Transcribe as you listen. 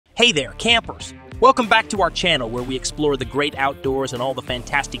Hey there, campers! Welcome back to our channel where we explore the great outdoors and all the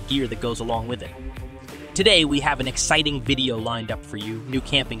fantastic gear that goes along with it. Today we have an exciting video lined up for you, new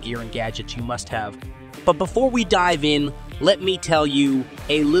camping gear and gadgets you must have. But before we dive in, let me tell you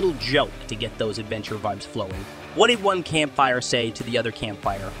a little joke to get those adventure vibes flowing. What did one campfire say to the other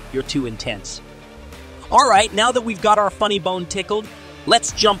campfire? You're too intense. Alright, now that we've got our funny bone tickled,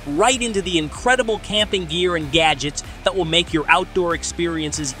 let's jump right into the incredible camping gear and gadgets that will make your outdoor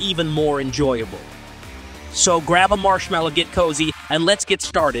experiences even more enjoyable. So grab a marshmallow, get cozy, and let's get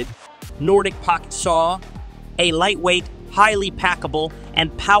started. Nordic Pocket Saw, a lightweight, highly packable,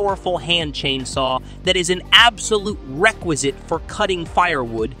 and powerful hand chainsaw that is an absolute requisite for cutting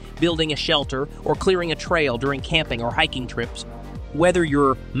firewood, building a shelter, or clearing a trail during camping or hiking trips. Whether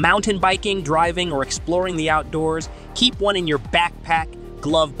you're mountain biking, driving, or exploring the outdoors, keep one in your backpack,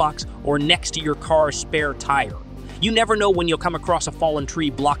 glove box, or next to your car's spare tire. You never know when you'll come across a fallen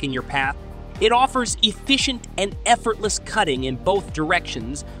tree blocking your path. It offers efficient and effortless cutting in both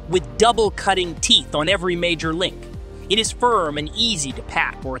directions with double cutting teeth on every major link. It is firm and easy to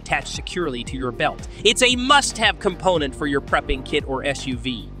pack or attach securely to your belt. It's a must-have component for your prepping kit or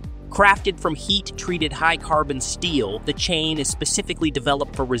SUV. Crafted from heat-treated high-carbon steel, the chain is specifically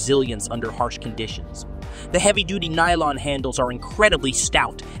developed for resilience under harsh conditions. The heavy-duty nylon handles are incredibly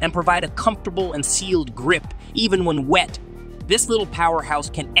stout and provide a comfortable and sealed grip even when wet. This little powerhouse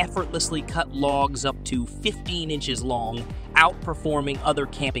can effortlessly cut logs up to 15 inches long, outperforming other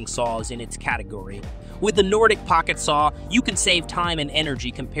camping saws in its category. With the Nordic Pocket Saw, you can save time and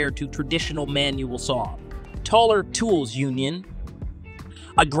energy compared to traditional manual saw. Toler Tools Union,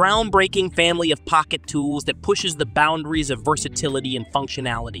 a groundbreaking family of pocket tools that pushes the boundaries of versatility and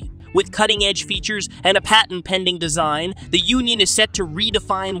functionality. With cutting-edge features and a patent-pending design, the Union is set to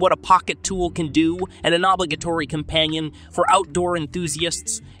redefine what a pocket tool can do and an obligatory companion for outdoor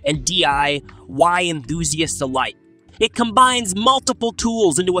enthusiasts and DIY enthusiasts alike. It combines multiple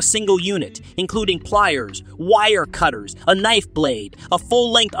tools into a single unit, including pliers, wire cutters, a knife blade, a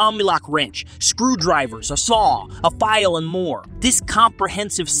full-length omnilock wrench, screwdrivers, a saw, a file, and more. This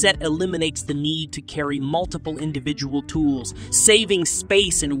comprehensive set eliminates the need to carry multiple individual tools, saving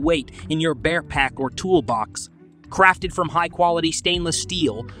space and weight in your backpack or toolbox. Crafted from high-quality stainless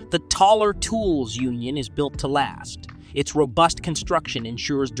steel, the Toler Tools Union is built to last. Its robust construction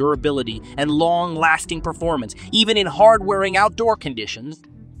ensures durability and long-lasting performance, even in hard-wearing outdoor conditions.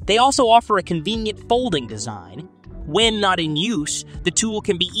 They also offer a convenient folding design. When not in use, the tool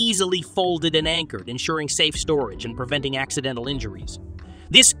can be easily folded and anchored, ensuring safe storage and preventing accidental injuries.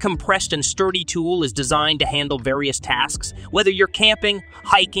 This compressed and sturdy tool is designed to handle various tasks, whether you're camping,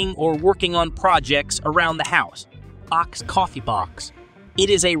 hiking, or working on projects around the house. Oxx Coffee Box. It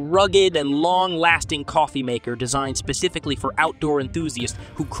is a rugged and long-lasting coffee maker designed specifically for outdoor enthusiasts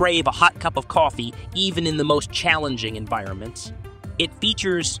who crave a hot cup of coffee even in the most challenging environments. It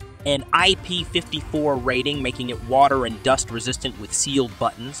features an IP54 rating, making it water and dust resistant with sealed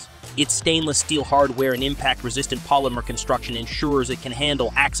buttons. Its stainless steel hardware and impact-resistant polymer construction ensures it can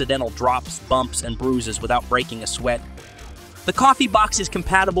handle accidental drops, bumps, and bruises without breaking a sweat. The coffee box is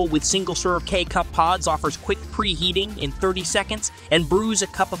compatible with single-serve K-Cup pods, offers quick preheating in 30 seconds, and brews a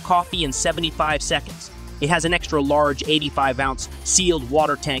cup of coffee in 75 seconds. It has an extra-large 85-ounce sealed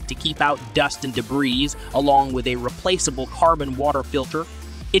water tank to keep out dust and debris, along with a replaceable carbon water filter.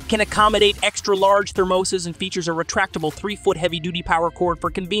 It can accommodate extra-large thermoses and features a retractable 3-foot heavy-duty power cord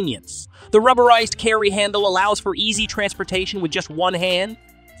for convenience. The rubberized carry handle allows for easy transportation with just one hand.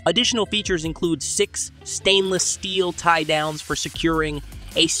 Additional features include 6 stainless steel tie-downs for securing,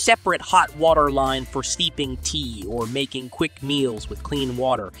 a separate hot water line for steeping tea or making quick meals with clean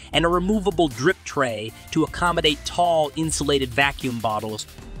water, and a removable drip tray to accommodate tall insulated vacuum bottles.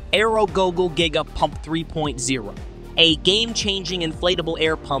 Aerogogo Giga Pump 3.0, a game-changing inflatable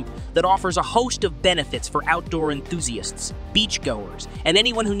air pump that offers a host of benefits for outdoor enthusiasts, beachgoers, and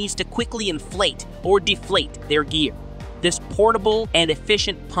anyone who needs to quickly inflate or deflate their gear. This portable and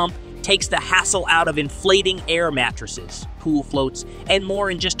efficient pump takes the hassle out of inflating air mattresses, pool floats, and more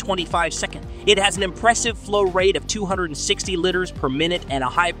in just 25 seconds. It has an impressive flow rate of 260 liters per minute and a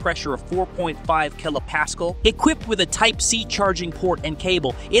high pressure of 4.5 kilopascal. Equipped with a Type-C charging port and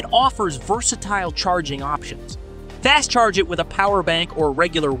cable, it offers versatile charging options. Fast charge it with a power bank or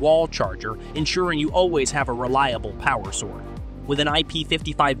regular wall charger, ensuring you always have a reliable power source. With an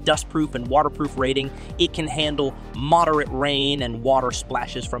IP55 dustproof and waterproof rating, it can handle moderate rain and water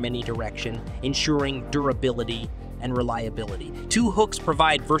splashes from any direction, ensuring durability and reliability. 2 hooks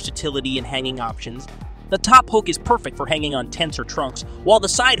provide versatility and hanging options. The top hook is perfect for hanging on tents or trunks, while the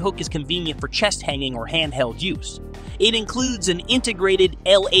side hook is convenient for chest hanging or handheld use. It includes an integrated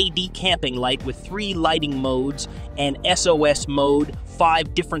LED camping light with 3 lighting modes, an SOS mode,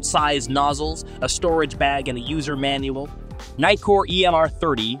 5 different size nozzles, a storage bag, and a user manual. Nitecore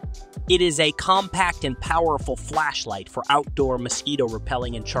EMR30. It is a compact and powerful flashlight for outdoor mosquito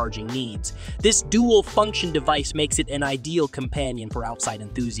repelling and charging needs. This dual-function device makes it an ideal companion for outside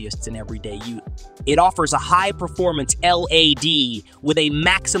enthusiasts and everyday use. It offers a high-performance LED with a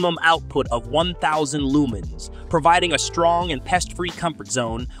maximum output of 1,000 lumens, providing a strong and pest-free comfort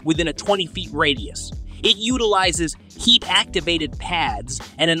zone within a 20-feet radius. It utilizes heat-activated pads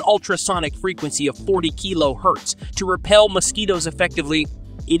and an ultrasonic frequency of 40 kHz to repel mosquitoes effectively.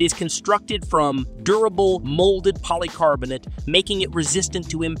 It is constructed from durable, molded polycarbonate, making it resistant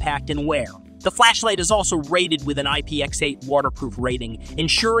to impact and wear. The flashlight is also rated with an IPX8 waterproof rating,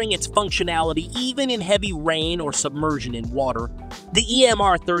 ensuring its functionality even in heavy rain or submersion in water. The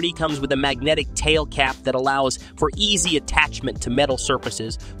EMR30 comes with a magnetic tail cap that allows for easy attachment to metal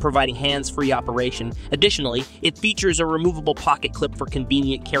surfaces, providing hands-free operation. Additionally, it features a removable pocket clip for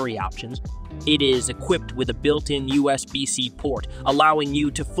convenient carry options. It is equipped with a built-in USB-C port, allowing you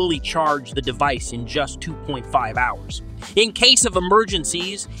to fully charge the device in just 2.5 hours. In case of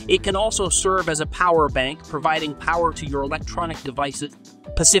emergencies, it can also serve as a power bank, providing power to your electronic devices.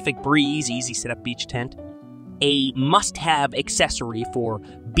 Pacific Breeze Easy Setup Beach Tent. A must-have accessory for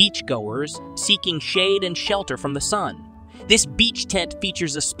beachgoers seeking shade and shelter from the sun. This beach tent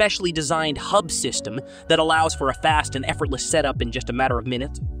features a specially designed hub system that allows for a fast and effortless setup in just a matter of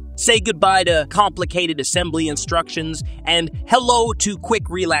minutes. Say goodbye to complicated assembly instructions and hello to quick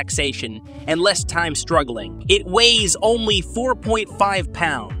relaxation and less time struggling. It weighs only 4.5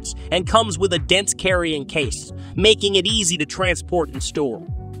 pounds and comes with a dense carrying case, making it easy to transport and store.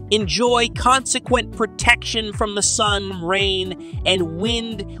 Enjoy consequent protection from the sun, rain, and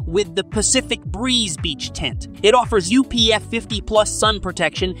wind with the Pacific Breeze Beach Tent. It offers UPF 50+ sun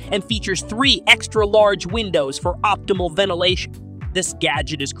protection and features 3 extra-large windows for optimal ventilation. This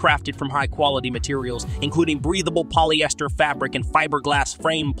gadget is crafted from high-quality materials, including breathable polyester fabric and fiberglass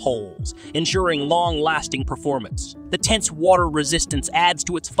frame poles, ensuring long-lasting performance. The tent's water resistance adds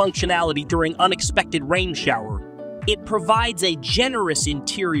to its functionality during unexpected rain shower. It provides a generous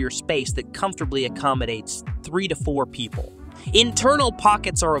interior space that comfortably accommodates 3 to 4 people. Internal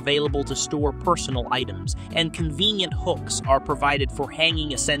pockets are available to store personal items, and convenient hooks are provided for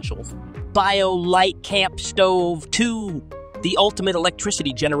hanging essentials. BioLite Camp Stove 2. The ultimate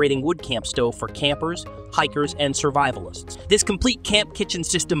electricity-generating wood camp stove for campers, hikers, and survivalists. This complete camp kitchen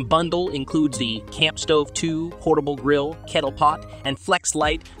system bundle includes the Camp Stove 2, portable grill, kettle pot, and Flex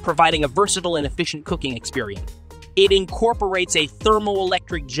Light, providing a versatile and efficient cooking experience. It incorporates a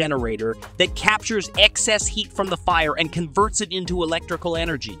thermoelectric generator that captures excess heat from the fire and converts it into electrical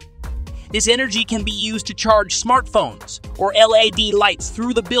energy. This energy can be used to charge smartphones or LED lights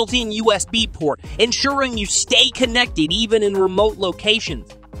through the built-in USB port, ensuring you stay connected even in remote locations.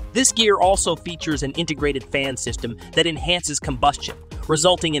 This gear also features an integrated fan system that enhances combustion,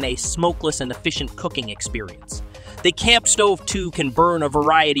 resulting in a smokeless and efficient cooking experience. The Camp Stove 2 can burn a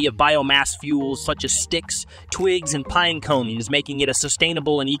variety of biomass fuels such as sticks, twigs, and pine cones, making it a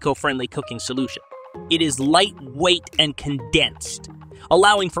sustainable and eco-friendly cooking solution. It is lightweight and condensed,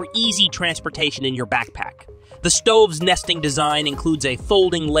 allowing for easy transportation in your backpack. The stove's nesting design includes a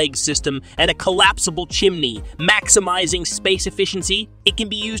folding leg system and a collapsible chimney, maximizing space efficiency. It can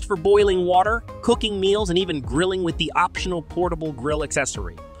be used for boiling water, cooking meals, and even grilling with the optional portable grill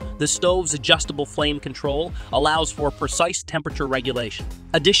accessory. The stove's adjustable flame control allows for precise temperature regulation.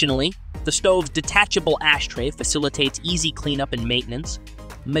 Additionally, the stove's detachable ashtray facilitates easy cleanup and maintenance.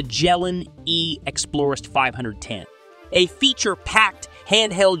 Magellan eXplorist 510. A feature-packed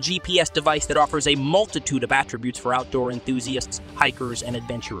handheld GPS device that offers a multitude of attributes for outdoor enthusiasts, hikers, and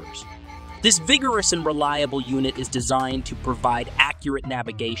adventurers. This vigorous and reliable unit is designed to provide accurate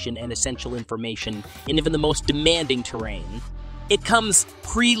navigation and essential information in even the most demanding terrain. It comes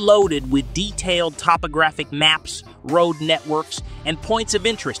preloaded with detailed topographic maps, road networks, and points of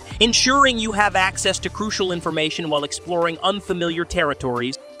interest, ensuring you have access to crucial information while exploring unfamiliar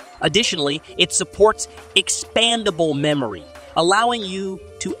territories. Additionally, it supports expandable memory, allowing you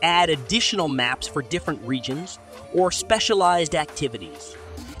to add additional maps for different regions or specialized activities.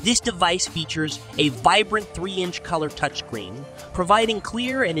 This device features a vibrant 3-inch color touchscreen, providing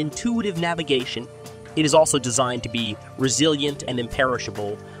clear and intuitive navigation. It is also designed to be resilient and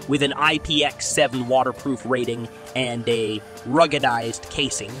imperishable, with an IPX7 waterproof rating and a ruggedized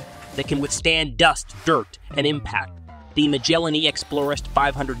casing that can withstand dust, dirt, and impact. The Magellan eXplorist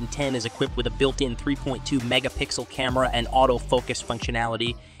 510 is equipped with a built-in 3.2 megapixel camera and autofocus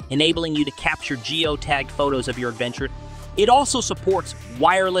functionality, enabling you to capture geotagged photos of your adventure. It also supports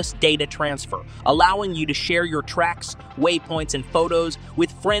wireless data transfer, allowing you to share your tracks, waypoints, and photos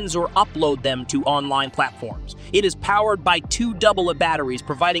with friends or upload them to online platforms. It is powered by 2 AA batteries,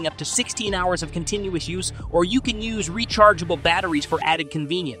 providing up to 16 hours of continuous use, or you can use rechargeable batteries for added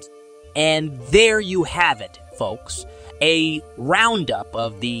convenience. And there you have it, folks. A roundup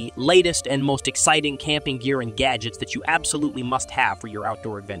of the latest and most exciting camping gear and gadgets that you absolutely must have for your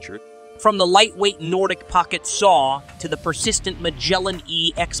outdoor adventure. From the lightweight Nordic Pocket Saw to the persistent Magellan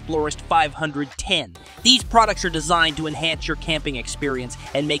eXplorist 510, these products are designed to enhance your camping experience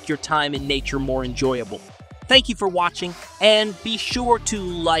and make your time in nature more enjoyable. Thank you for watching, and be sure to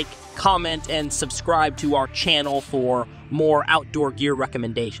like, comment, and subscribe to our channel for more outdoor gear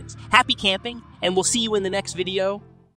recommendations. Happy camping, and we'll see you in the next video.